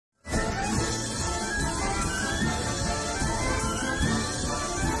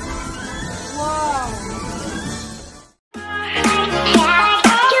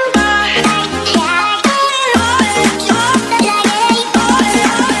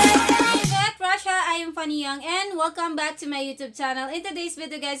Funny Young, and welcome back to my YouTube channel. In today's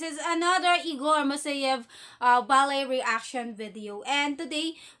video, guys, is another Igor Moiseyev ballet reaction video. And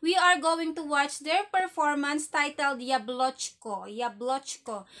today, we are going to watch their performance titled Yablochko.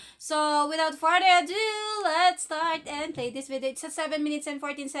 Yablochko. So, without further ado, let's start and play this video. It's a 7 minutes and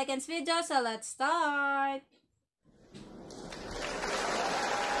 14 seconds video, so let's start.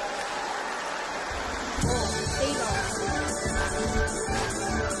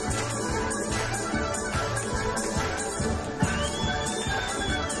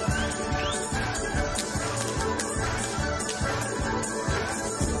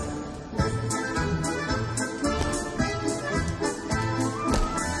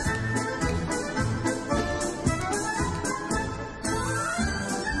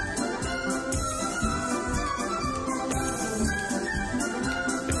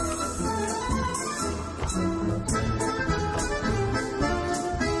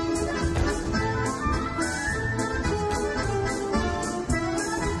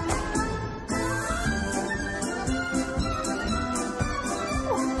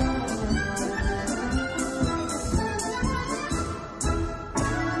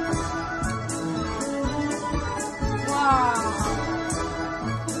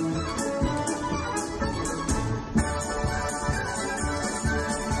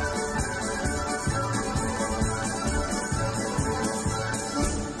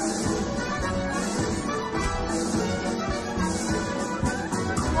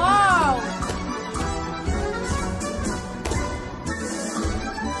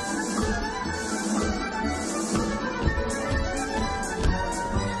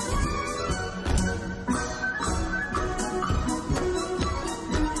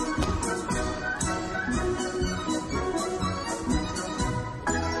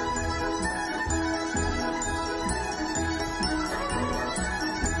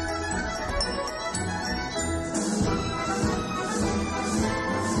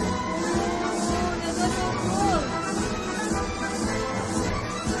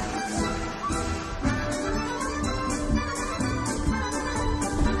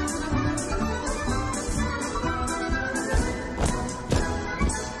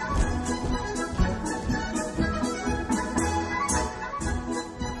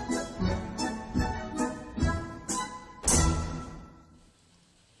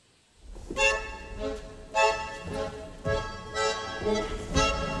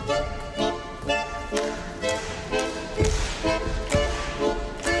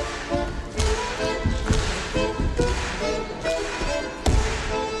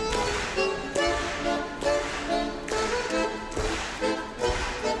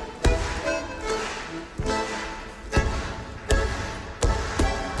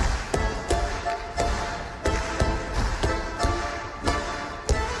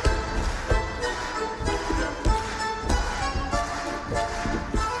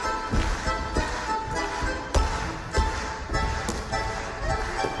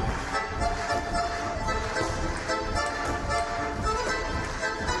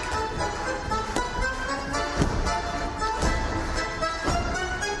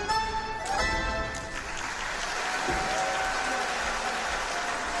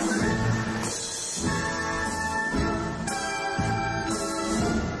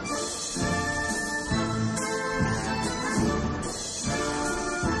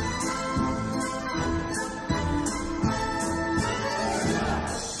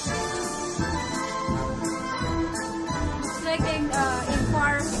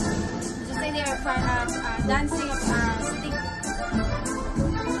 Dancing stick.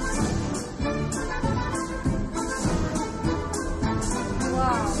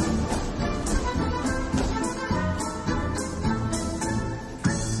 Wow.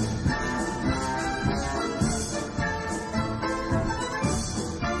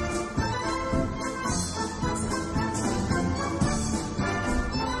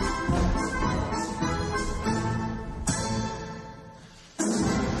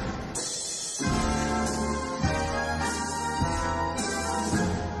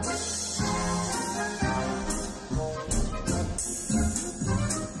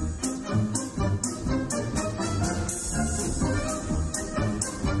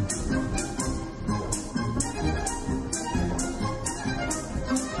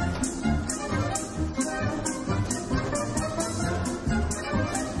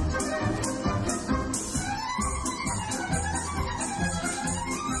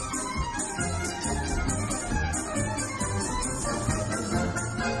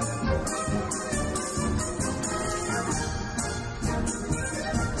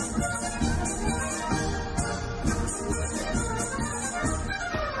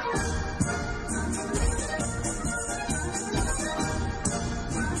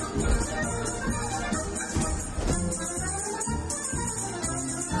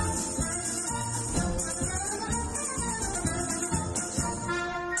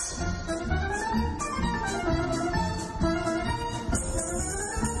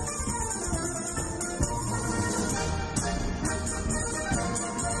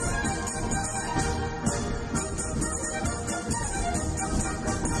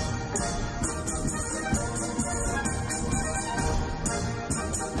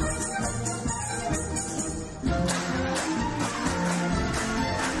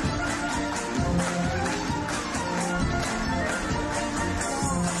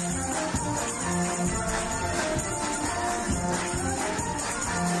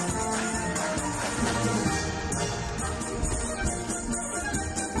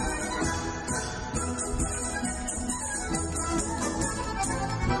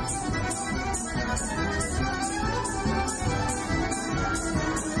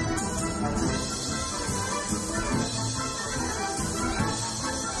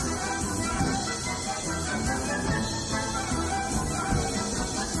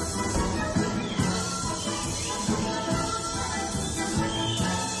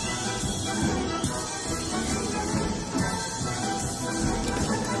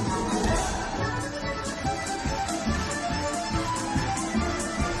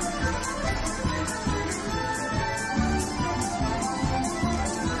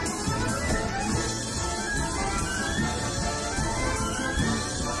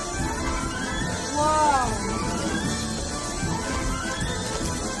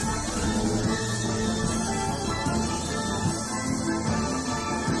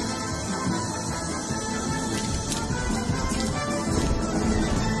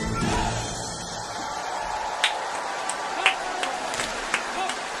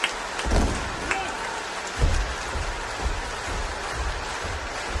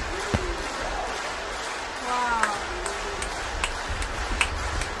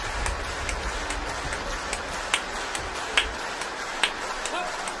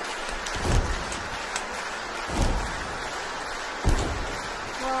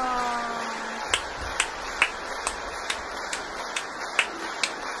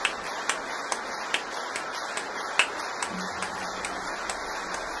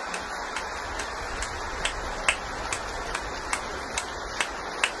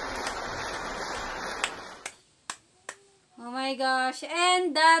 gosh.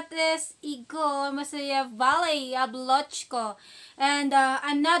 And that is Igor Moiseyev Ballet, Yablochko. And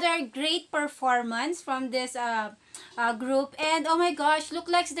another great performance from this group. And oh my gosh, look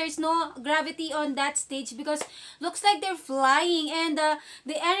like there's no gravity on that stage because looks like they're flying. And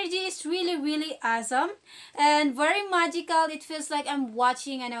the energy is really, really awesome. And very magical. It feels like I'm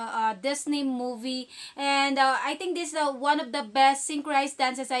watching a Disney movie. And I think this is one of the best synchronized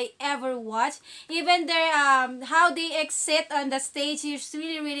dances I ever watched. Even their how they exit on the stage is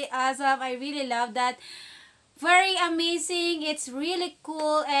really, really awesome. I really love that. Very amazing. It's really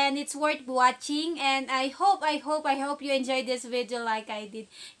cool and it's worth watching. And I hope you enjoyed this video like I did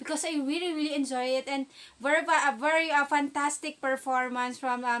because I really, really enjoy it. And a very fantastic performance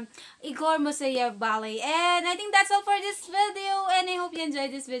from Igor Moiseyev Ballet. And I think that's all for this video. And I hope you enjoyed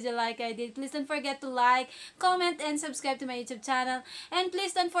this video like I did. Please don't forget to like, comment, and subscribe to my YouTube channel. And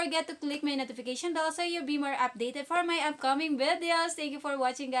please don't forget to click my notification bell so you'll be more updated for my upcoming videos. Thank you for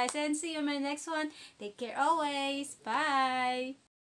watching, guys, and see you in my next one. Take care always. Bye.